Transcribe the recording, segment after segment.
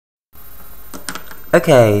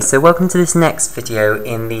Okay, so welcome to this next video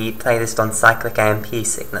in the playlist on cyclic AMP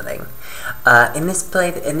signaling. In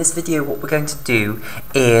this video, what we're going to do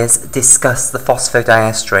is discuss the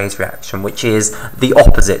phosphodiesterase reaction, which is the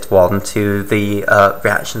opposite one to the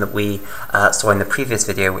reaction that we saw in the previous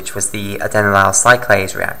video, which was the adenylyl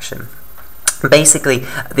cyclase reaction. Basically,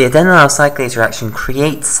 the adenylyl cyclase reaction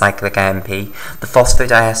creates cyclic AMP. The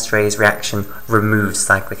phosphodiesterase reaction removes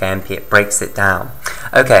cyclic AMP, it breaks it down.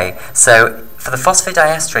 Okay, so for the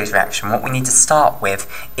phosphodiesterase reaction, what we need to start with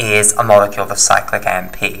is a molecule of cyclic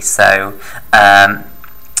AMP. So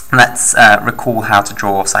let's recall how to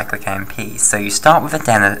draw cyclic AMP. So you start with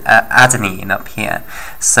adenine up here.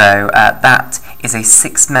 So that is a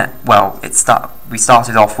we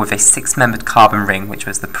started off with a six-membered carbon ring, which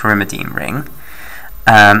was the pyrimidine ring,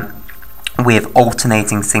 with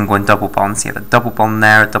alternating single and double bonds. You have a double bond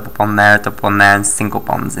there, a double bond there, a double bond there, and single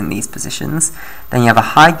bonds in these positions. Then you have a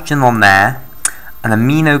hydrogen on there, an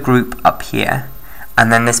amino group up here,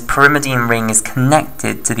 and then this pyrimidine ring is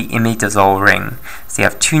connected to the imidazole ring. So you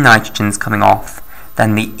have two nitrogens coming off,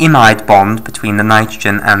 then the imide bond between the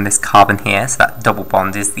nitrogen and this carbon here, so that double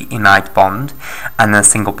bond is the imide bond, and then a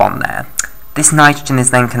single bond there. This nitrogen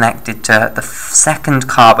is then connected to the second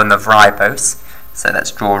carbon of ribose, so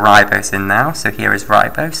let's draw ribose in now. So here is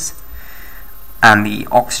ribose, and the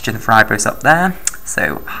oxygen of ribose up there,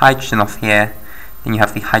 so hydrogen off here. Then you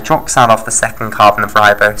have the hydroxyl off the second carbon of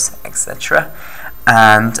ribose, etc.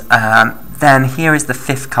 And then here is the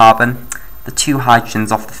fifth carbon, the two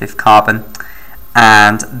hydrogens off the fifth carbon,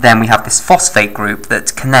 and then we have this phosphate group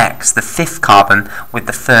that connects the fifth carbon with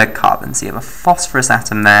the third carbon. So you have a phosphorus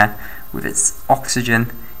atom there with its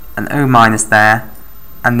oxygen, an O- there,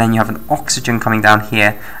 and then you have an oxygen coming down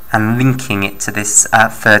here and linking it to this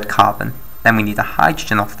third carbon. Then we need a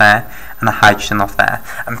hydrogen off there and a hydrogen off there.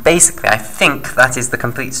 And basically, I think that is the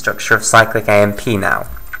complete structure of cyclic AMP now.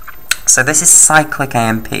 So this is cyclic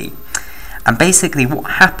AMP. And basically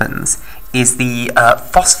what happens is the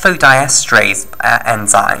phosphodiesterase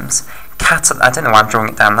enzymes I don't know why I'm drawing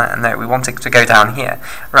it down there. No, we want it to go down here.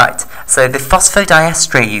 Right, so the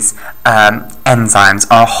phosphodiesterase enzymes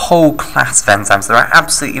are a whole class of enzymes. There are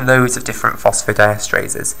absolutely loads of different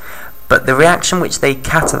phosphodiesterases. But the reaction which they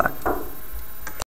catalyze